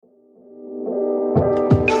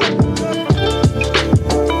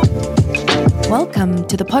Welcome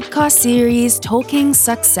to the podcast series Talking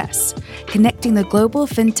Success, connecting the global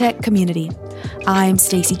fintech community. I'm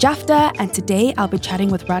Stacey Jafta, and today I'll be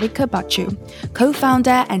chatting with Radhika Bachu,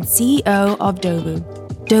 co-founder and CEO of Dovu.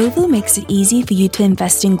 Dovu makes it easy for you to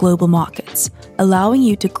invest in global markets, allowing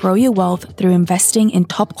you to grow your wealth through investing in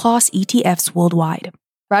top-class ETFs worldwide.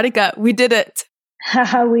 Radhika, we did it.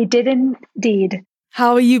 We did indeed.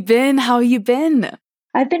 How have you been?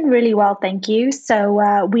 I've been really well, thank you.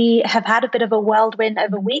 So we have had a bit of a whirlwind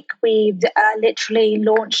of a week. We've literally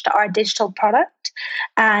launched our digital product.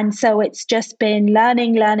 And so it's just been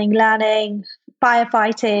learning, firefighting.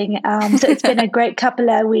 So it's been a great couple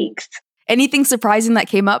of weeks. Anything surprising that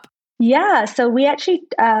came up? Yeah, so we actually,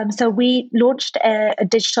 we launched a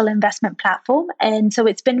digital investment platform, and so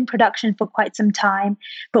it's been in production for quite some time,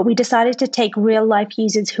 but we decided to take real life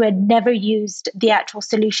users who had never used the actual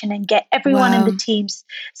solution and get everyone in the teams.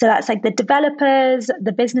 So that's like the developers,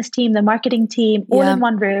 the business team, the marketing team, all in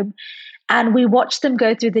one room. And we watched them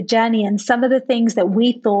go through the journey, and some of the things that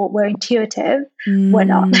we thought were intuitive were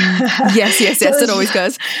not. Yes, it always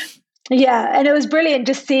goes. Yeah. And it was brilliant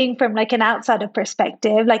just seeing from like an outsider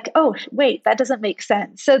perspective, like, oh, wait, that doesn't make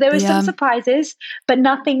sense. So there were some surprises, but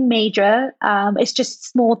nothing major. It's just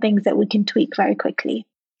small things that we can tweak very quickly.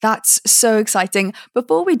 That's so exciting.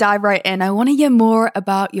 Before we dive right in, I want to hear more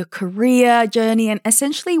about your career journey and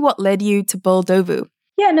essentially what led you to build Dovu.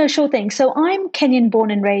 Yeah, no, sure thing. So I'm Kenyan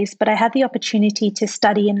born and raised, but I had the opportunity to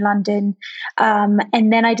study in London.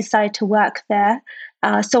 And then I decided to work there.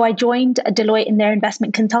 So I joined Deloitte in their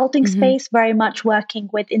investment consulting space, very much working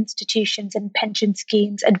with institutions and pension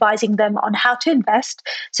schemes, advising them on how to invest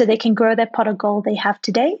so they can grow their pot of gold they have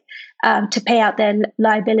today to pay out their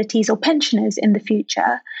liabilities or pensioners in the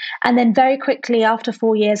future. And then very quickly, after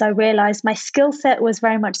 4 years, I realized my skill set was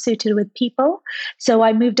very much suited with people. So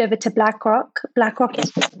I moved over to BlackRock. BlackRock is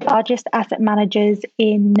the largest asset managers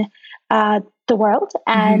in the world.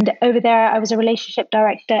 And over there, I was a relationship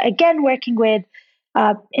director, again, working with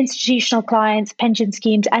institutional clients, pension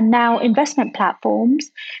schemes, and now investment platforms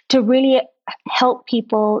to really help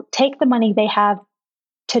people take the money they have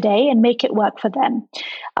today and make it work for them.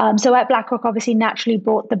 So at BlackRock, obviously, naturally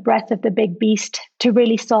brought the breadth of the big beast to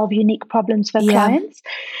really solve unique problems for clients.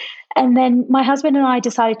 And then my husband and I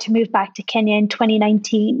decided to move back to Kenya in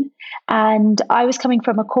 2019. And I was coming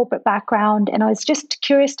from a corporate background, and I was just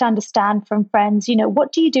curious to understand from friends,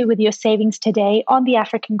 what do you do with your savings today on the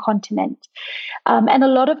African continent? And a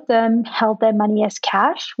lot of them held their money as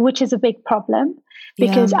cash, which is a big problem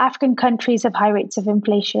because African countries have high rates of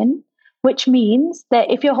inflation, which means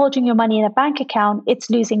that if you're holding your money in a bank account,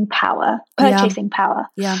 it's losing power, purchasing power.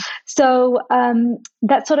 So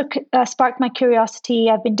that sort of sparked my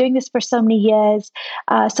curiosity. I've been doing this for so many years.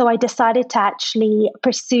 So I decided to actually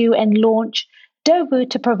pursue and launch Dovu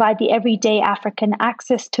to provide the everyday African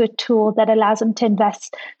access to a tool that allows them to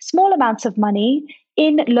invest small amounts of money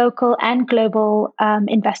in local and global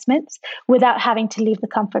investments without having to leave the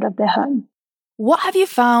comfort of their home. What have you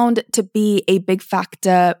found to be a big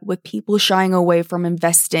factor with people shying away from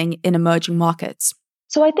investing in emerging markets?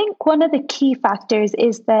 So I think one of the key factors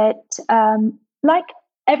is that, like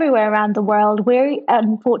everywhere around the world, we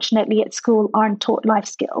unfortunately at school aren't taught life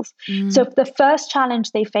skills. So the first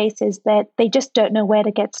challenge they face is that they just don't know where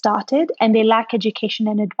to get started and they lack education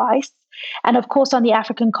and advice. And of course, on the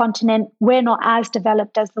African continent, we're not as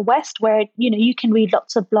developed as the West, where you can read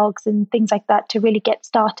lots of blogs and things like that to really get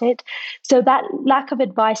started. So that lack of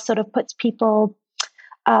advice sort of puts people,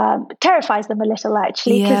 terrifies them a little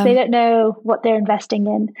actually, because they don't know what they're investing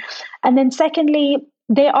in. And then secondly,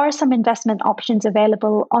 there are some investment options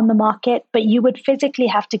available on the market, but you would physically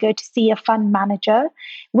have to go to see a fund manager,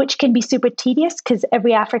 which can be super tedious because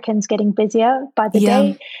every African's getting busier by the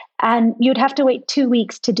day. And you'd have to wait 2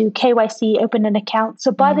 weeks to do KYC, open an account.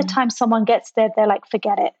 So by the time someone gets there, they're like,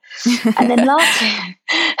 forget it. And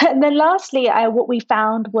then lastly, what we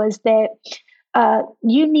found was that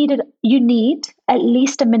you need at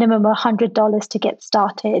least a minimum of $100 to get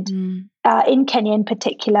started in Kenya in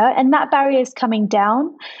particular, and that barrier is coming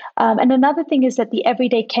down. And another thing is that the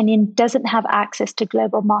everyday Kenyan doesn't have access to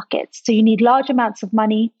global markets, so you need large amounts of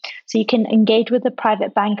money so you can engage with a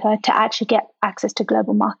private banker to actually get access to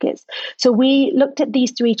global markets. So we looked at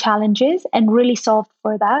these three challenges and really solved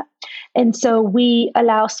for that. And so we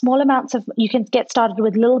allow small amounts of, you can get started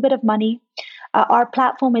with a little bit of money. Our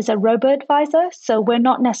platform is a robo-advisor, so we're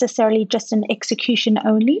not necessarily just an execution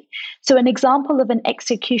only. So an example of an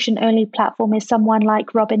execution only platform is someone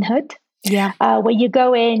like Robinhood. where you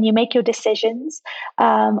go in, you make your decisions,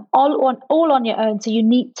 all on your own. So you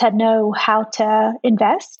need to know how to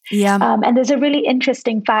invest. And there's a really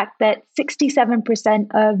interesting fact that 67%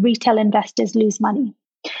 of retail investors lose money.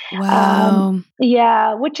 Wow.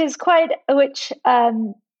 Which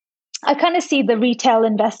I kind of see the retail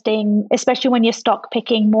investing, especially when you're stock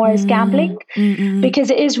picking, more as gambling, because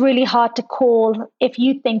it is really hard to call if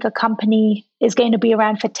you think a company is going to be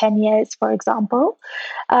around for 10 years, for example.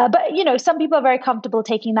 But, some people are very comfortable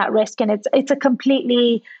taking that risk, and it's a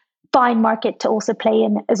completely fine market to also play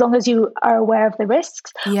in as long as you are aware of the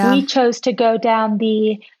risks. We chose to go down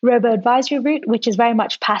the robo-advisory route, which is very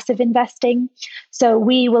much passive investing. So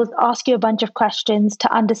we will ask you a bunch of questions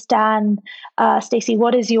to understand, Stacey,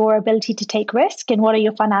 what is your ability to take risk and what are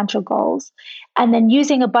your financial goals? And then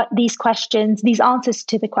using these questions, these answers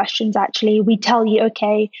to the questions, actually, we tell you,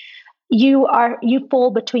 okay, you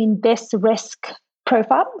fall between this risk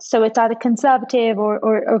profile. So it's either conservative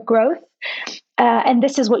or growth. And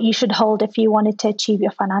this is what you should hold if you wanted to achieve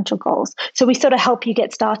your financial goals. So we sort of help you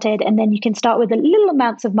get started, and then you can start with a little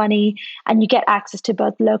amounts of money and you get access to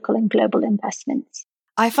both local and global investments.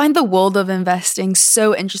 I find the world of investing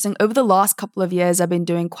so interesting. Over the last couple of years, I've been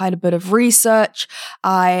doing quite a bit of research.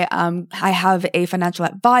 I have a financial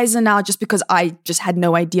advisor now just because I just had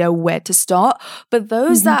no idea where to start. But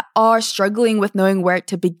those that are struggling with knowing where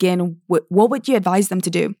to begin, what would you advise them to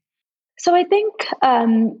do? So I think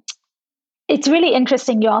it's really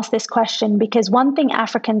interesting you ask this question, because one thing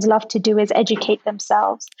Africans love to do is educate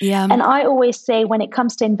themselves. And I always say when it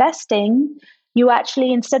comes to investing, you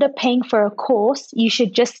actually, instead of paying for a course, you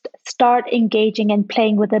should just start engaging and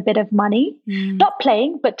playing with a bit of money. Not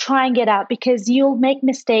playing, but trying it out, because you'll make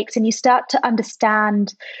mistakes and you start to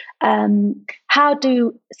understand how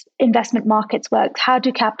do investment markets work, how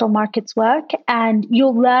do capital markets work, and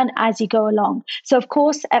you'll learn as you go along. So of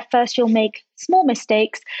course, at first you'll make small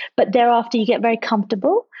mistakes, but thereafter you get very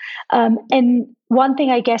comfortable. And one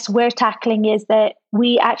thing I guess we're tackling is that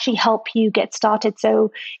we actually help you get started.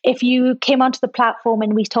 So if you came onto the platform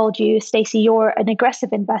and we told you, Stacey, you're an aggressive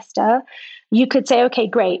investor, you could say, okay,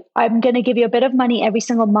 great. I'm going to give you a bit of money every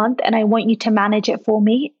single month and I want you to manage it for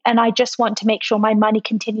me. And I just want to make sure my money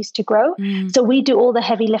continues to grow. So we do all the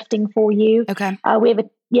heavy lifting for you. Okay. We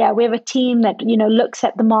have a team that, looks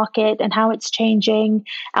at the market and how it's changing.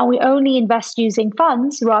 And we only invest using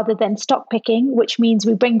funds rather than stock picking, which means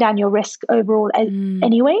we bring down your risk overall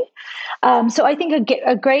anyway. So I think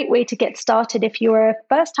a great way to get started if you're a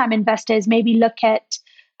first-time investor is maybe look at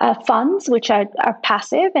funds, which are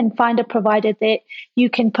passive, and find a provider that you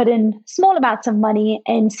can put in small amounts of money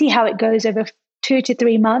and see how it goes over 2 to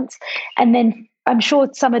 3 months. And then I'm sure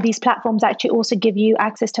some of these platforms actually also give you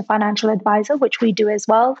access to financial advisor, which we do as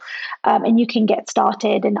well. And you can get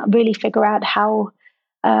started and really figure out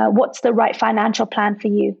what's the right financial plan for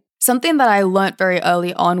you. Something that I learned very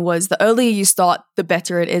early on was the earlier you start, the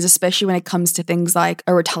better it is, especially when it comes to things like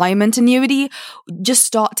a retirement annuity. Just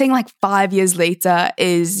starting like 5 years later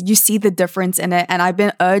is you see the difference in it. And I've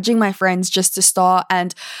been urging my friends just to start.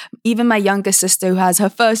 And even my younger sister who has her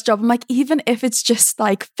first job, I'm like, even if it's just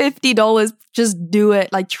like $50, just do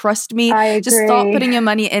it. Like, trust me, just start putting your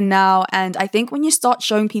money in now. And I think when you start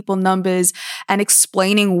showing people numbers and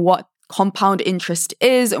explaining what compound interest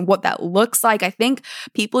is and what that looks like, I think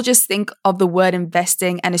people just think of the word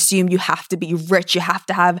investing and assume you have to be rich, you have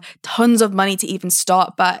to have tons of money to even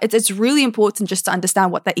start. But it's really important just to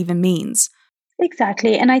understand what that even means.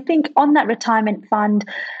 Exactly. And I think on that retirement fund,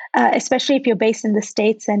 especially if you're based in the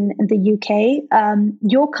States and in the UK,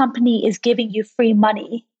 your company is giving you free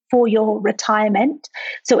money for your retirement.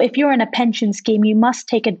 So if you're in a pension scheme, you must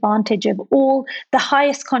take advantage of all the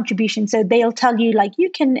highest contributions. So they'll tell you, like,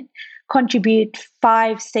 you can contribute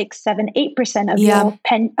 5, 6, 7, 8%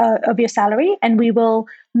 of your salary, and we will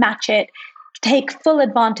match it. Take full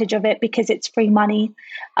advantage of it because it's free money,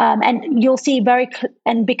 and you'll see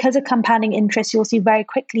and because of compounding interest, you'll see very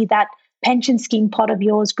quickly that pension scheme pot of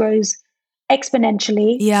yours grows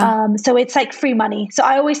exponentially. So it's like free money. So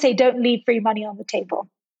I always say, don't leave free money on the table.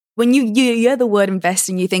 When you hear the word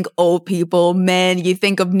investing, you think old people, men, you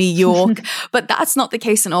think of New York, but that's not the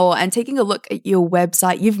case at all. And taking a look at your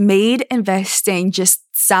website, you've made investing just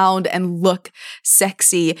sound and look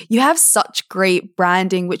sexy. You have such great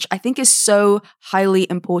branding, which I think is so highly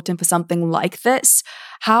important for something like this.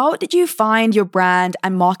 How did you find your brand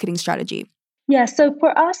and marketing strategy? Yeah, so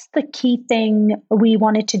for us, the key thing we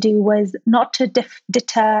wanted to do was not to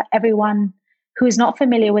deter everyone who is not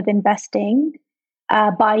familiar with investing,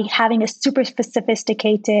 by having a super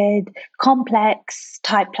sophisticated, complex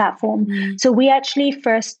type platform. So we actually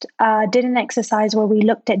first did an exercise where we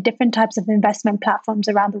looked at different types of investment platforms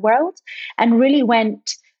around the world and really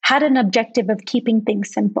had an objective of keeping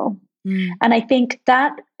things simple. And I think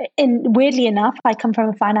that, weirdly enough, I come from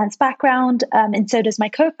a finance background, and so does my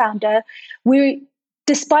co-founder.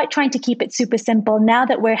 Despite trying to keep it super simple, now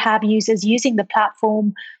that we have users using the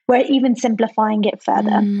platform, we're even simplifying it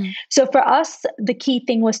further. So for us, the key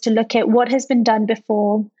thing was to look at what has been done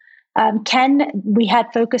before. We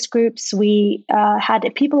had focus groups. We had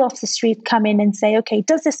people off the street come in and say, okay,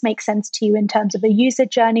 does this make sense to you in terms of a user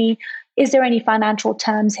journey? Is there any financial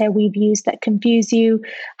terms here we've used that confuse you?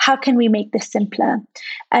 How can we make this simpler?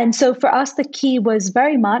 And so for us, the key was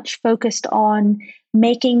very much focused on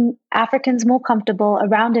making Africans more comfortable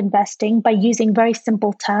around investing by using very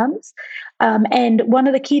simple terms. And one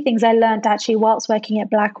of the key things I learned actually whilst working at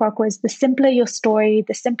BlackRock was the simpler your story,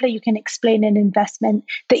 the simpler you can explain an investment,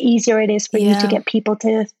 the easier it is for you to get people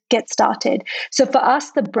to get started. So for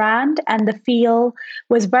us, the brand and the feel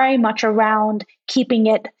was very much around keeping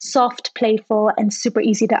it soft, playful, and super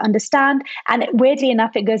easy to understand. And weirdly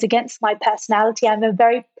enough, it goes against my personality. I'm a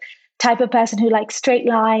very type of person who likes straight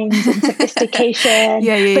lines and sophistication.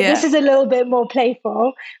 This is a little bit more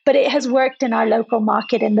playful, but it has worked in our local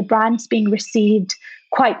market and the brand's being received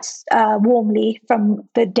quite warmly from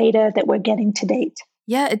the data that we're getting to date.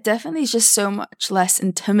 Yeah, it definitely is just so much less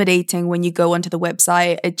intimidating when you go onto the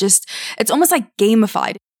website. It's almost like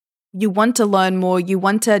gamified. You want to learn more, you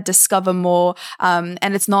want to discover more, and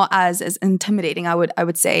it's not as intimidating, I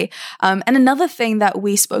would say. And another thing that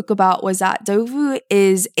we spoke about was that Dovu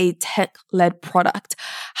is a tech-led product.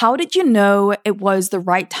 How did you know it was the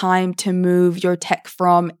right time to move your tech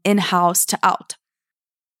from in-house to out?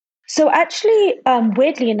 So actually,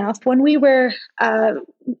 weirdly enough, when we were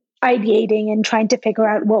ideating and trying to figure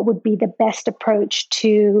out what would be the best approach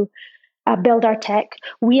to build our tech,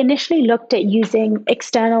 we initially looked at using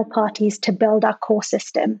external parties to build our core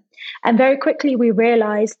system. And very quickly, we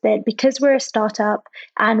realized that because we're a startup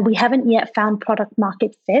and we haven't yet found product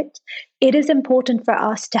market fit, it is important for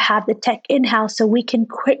us to have the tech in-house so we can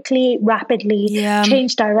quickly, rapidly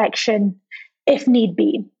change direction if need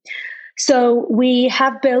be. So we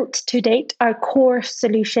have built to date our core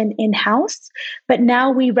solution in-house, but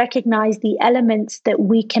now we recognize the elements that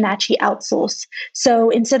we can actually outsource.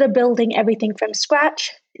 So instead of building everything from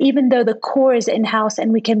scratch, even though the core is in-house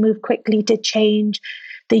and we can move quickly to change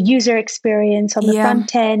the user experience on the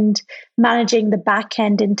front end, managing the back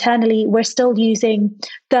end internally, we're still using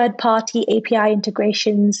third-party API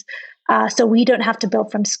integrations, so we don't have to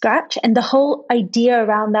build from scratch. And the whole idea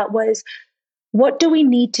around that was, what do we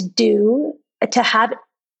need to do to have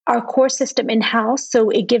our core system in-house so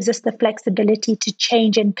it gives us the flexibility to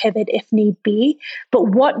change and pivot if need be?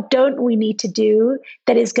 But what don't we need to do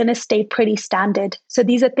that is going to stay pretty standard? So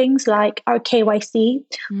these are things like our KYC.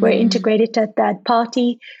 We're integrated to a third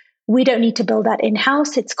party. We don't need to build that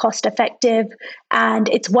in-house. It's cost effective. And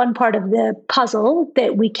it's one part of the puzzle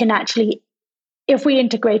that we can actually, if we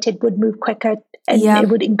integrated, would move quicker and it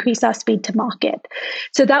would increase our speed to market.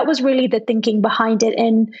 So that was really the thinking behind it.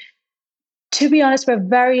 And to be honest, we're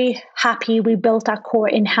very happy we built our core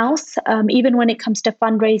in-house. Even when it comes to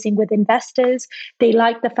fundraising with investors, they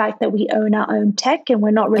like the fact that we own our own tech and we're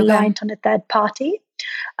not reliant on a third party.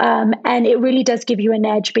 And it really does give you an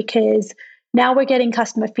edge because now we're getting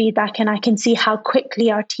customer feedback and I can see how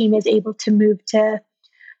quickly our team is able to move to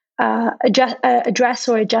address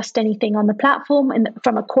or adjust anything on the platform and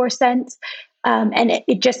from a core sense. And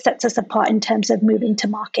it just sets us apart in terms of moving to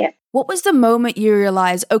market. What was the moment you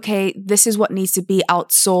realized, okay, this is what needs to be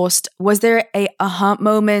outsourced? Was there a aha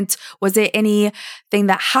moment? Was there anything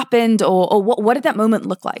that happened or what did that moment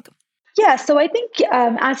look like? Yeah, so I think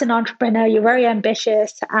as an entrepreneur, you're very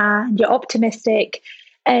ambitious and you're optimistic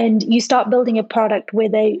and you start building a product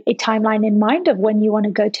with a timeline in mind of when you want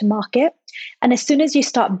to go to market. And as soon as you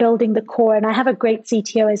start building the core, and I have a great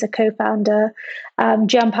CTO as a co-founder,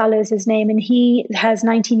 Gianpaolo is his name, and he has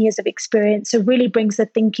 19 years of experience, so really brings the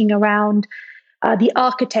thinking around the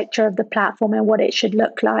architecture of the platform and what it should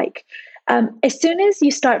look like. As soon as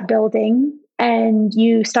you start building and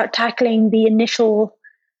you start tackling the initial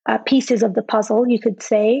pieces of the puzzle, you could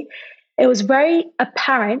say, it was very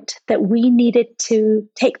apparent that we needed to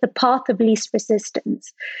take the path of least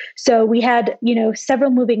resistance. So we had,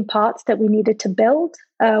 several moving parts that we needed to build.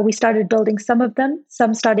 We started building some of them.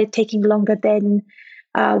 Some started taking longer than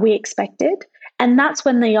we expected. And that's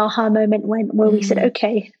when the aha moment went, where we said,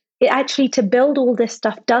 okay, actually to build all this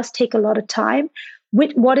stuff does take a lot of time.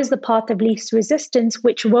 What is the path of least resistance,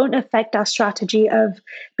 which won't affect our strategy of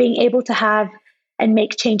being able to have and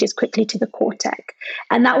make changes quickly to the core tech.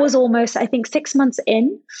 And that was almost, I think, 6 months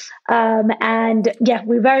in. And yeah,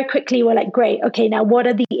 we very quickly were like, great, okay, now what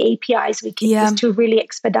are the APIs we can use to really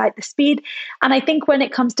expedite the speed? And I think when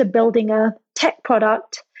it comes to building a tech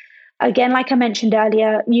product, again, like I mentioned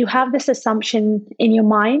earlier, you have this assumption in your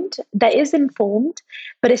mind that is informed,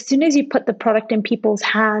 but as soon as you put the product in people's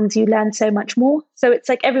hands, you learn so much more. So it's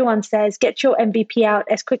like everyone says, get your MVP out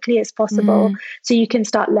as quickly as possible so you can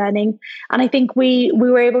start learning. And I think we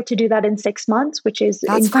were able to do that in 6 months, which is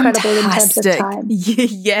incredible fantastic. In terms of time.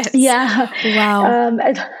 Yes. Yeah. Wow.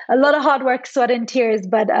 A lot of hard work, sweat and tears.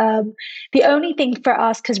 But the only thing for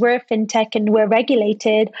us, because we're a fintech and we're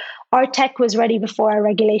regulated, our tech was ready before our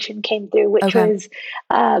regulation came through, which was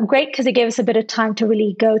great because it gave us a bit of time to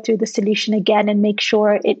really go through the solution again and make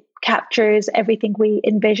sure it captures everything we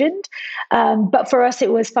envisioned. But for us,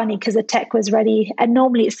 it was funny because the tech was ready. And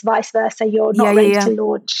normally it's vice versa. You're not ready to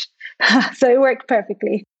launch. So it worked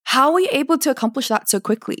perfectly. How were you able to accomplish that so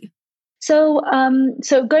quickly? So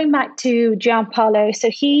going back to Gianpaolo, so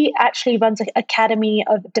he actually runs an academy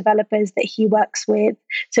of developers that he works with.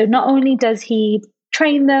 So not only does he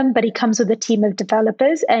train them, but he comes with a team of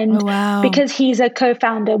developers. And because he's a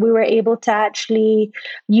co-founder, we were able to actually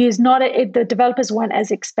use the developers weren't as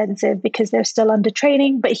expensive because they're still under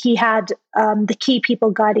training, but he had the key people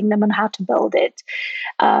guiding them on how to build it.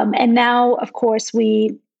 And now, of course,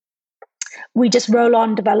 we just roll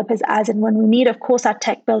on developers as and when we need. Of course, our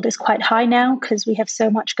tech build is quite high now because we have so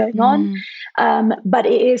much going on, but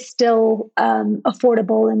it is still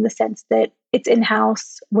affordable in the sense that it's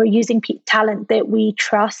in-house. We're using talent that we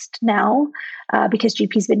trust now because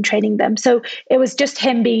GP's been training them. So it was just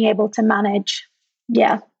him being able to manage,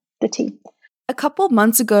 the team. A couple of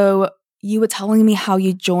months ago, you were telling me how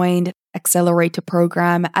you joined Accelerator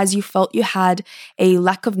program as you felt you had a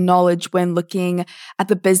lack of knowledge when looking at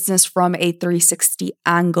the business from a 360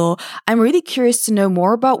 angle. I'm really curious to know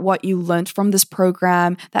more about what you learned from this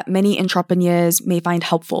program that many entrepreneurs may find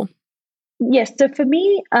helpful. Yes. So for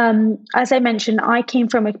me, as I mentioned, I came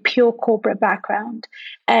from a pure corporate background,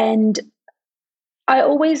 and I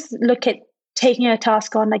always look at taking a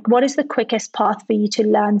task on, like, what is the quickest path for you to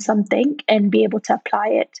learn something and be able to apply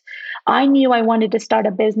it? I knew I wanted to start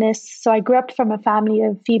a business. So I grew up from a family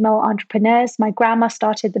of female entrepreneurs. My grandma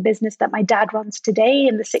started the business that my dad runs today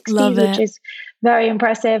in the 60s, which is very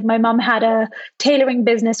impressive. My mom had a tailoring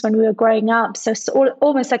business when we were growing up. So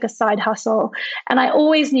almost like a side hustle. And I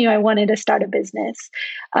always knew I wanted to start a business.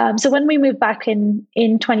 So when we moved back in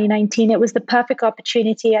 2019, it was the perfect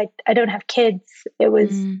opportunity. I don't have kids. It was,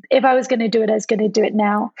 if I was going to do it, I was going to do it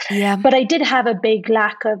now. Yeah. But I did have a big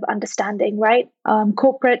lack of understanding, right?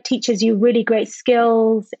 Corporate teaches you really great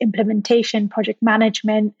skills, implementation, project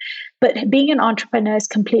management, but being an entrepreneur is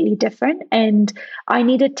completely different. And I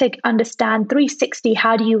needed to understand 360,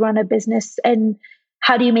 how do you run a business and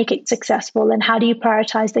how do you make it successful, and how do you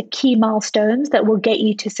prioritize the key milestones that will get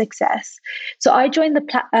you to success? So I joined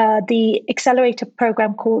the accelerator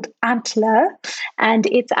program called Antler, and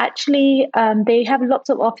it's actually, they have lots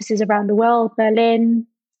of offices around the world, Berlin,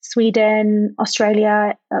 Sweden,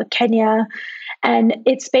 Australia, Kenya. And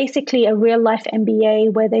it's basically a real life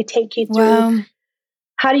MBA where they take you through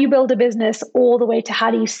how do you build a business all the way to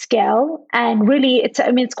how do you scale. And really,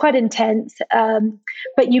 it's quite intense.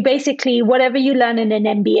 But you basically, whatever you learn in an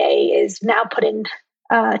MBA is now put in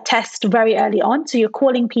test very early on. So you're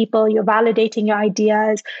calling people, you're validating your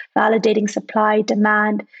ideas, validating supply,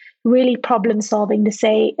 demand, really problem solving to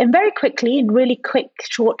say, and very quickly, in really quick,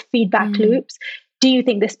 short feedback loops, do you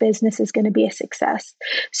think this business is going to be a success?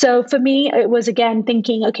 So for me, it was, again,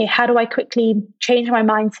 thinking, okay, how do I quickly change my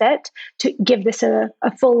mindset to give this a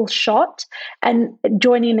full shot? And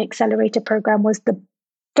joining an accelerator program was,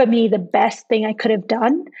 for me, the best thing I could have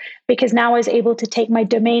done, because now I was able to take my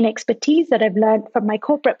domain expertise that I've learned from my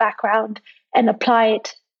corporate background and apply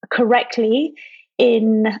it correctly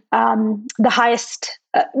in the highest,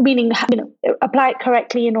 meaning, apply it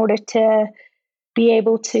correctly in order to be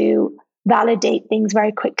able to validate things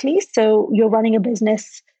very quickly. So you're running a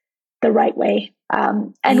business the right way.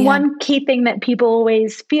 One key thing that people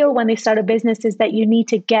always feel when they start a business is that you need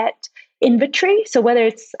to get inventory. So whether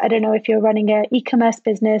it's, I don't know, if you're running an e-commerce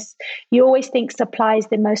business, you always think supply is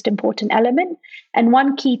the most important element. And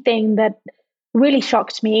one key thing that really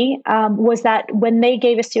shocked me was that when they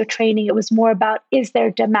gave us your training, it was more about, is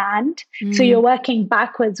there demand? So you're working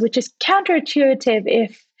backwards, which is counterintuitive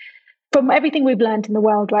if from everything we've learned in the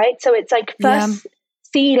world, right? So it's like, first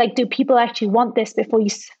see, like, do people actually want this before you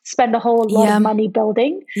spend a whole lot of money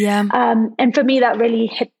building? And for me, that really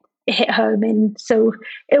hit home. And so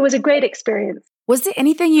it was a great experience. Was there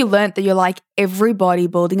anything you learned that you're like, everybody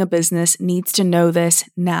building a business needs to know this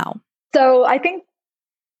now? So I think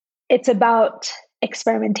it's about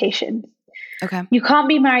experimentation. Okay. You can't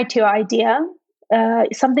be married to your idea.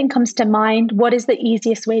 Something comes to mind. What is the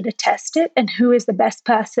easiest way to test it? And who is the best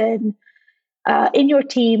person in your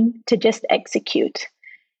team to just execute?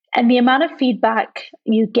 And the amount of feedback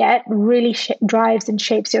you get really drives and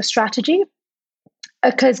shapes your strategy.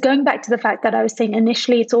 Because going back to the fact that I was saying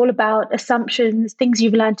initially, it's all about assumptions, things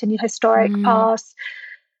you've learned in your historic past.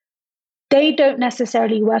 They don't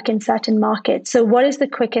necessarily work in certain markets. So what is the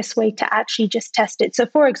quickest way to actually just test it? So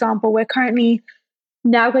for example, we're currently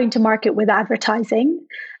now going to market with advertising,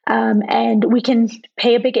 and we can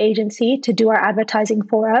pay a big agency to do our advertising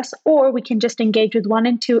for us, or we can just engage with one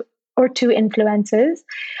or two influencers,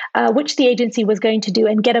 which the agency was going to do,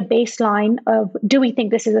 and get a baseline of, do we think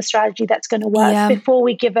this is a strategy that's going to work before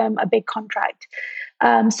we give them a big contract?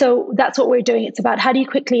 So that's what we're doing. It's about how do you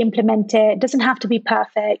quickly implement it? It doesn't have to be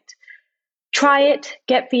perfect. Try it,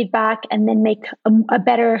 get feedback, and then make a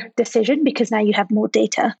better decision, because now you have more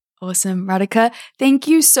data. Awesome. Radhika, thank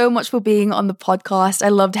you so much for being on the podcast. I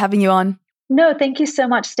loved having you on. No, thank you so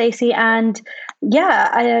much, Stacey. And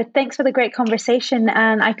thanks for the great conversation.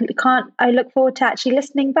 And I look forward to actually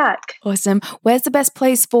listening back. Awesome. Where's the best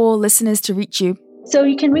place for listeners to reach you? So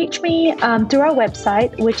you can reach me through our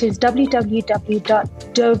website, which is www.ndovu,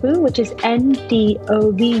 which is ndovu.co.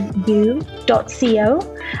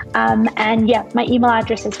 And my email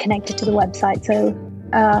address is connected to the website. So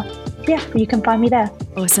you can find me there.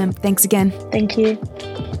 Awesome. Thanks again. Thank you.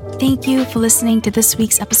 Thank you for listening to this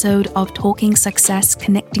week's episode of Talking Success,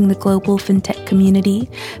 Connecting the Global FinTech Community.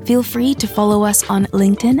 Feel free to follow us on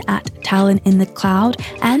LinkedIn at Talent in the Cloud.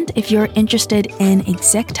 And if you're interested in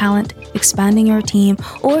exec talent, expanding your team,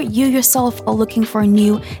 or you yourself are looking for a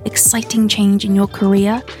new, exciting change in your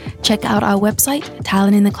career, check out our website,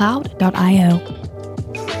 talentinthecloud.io.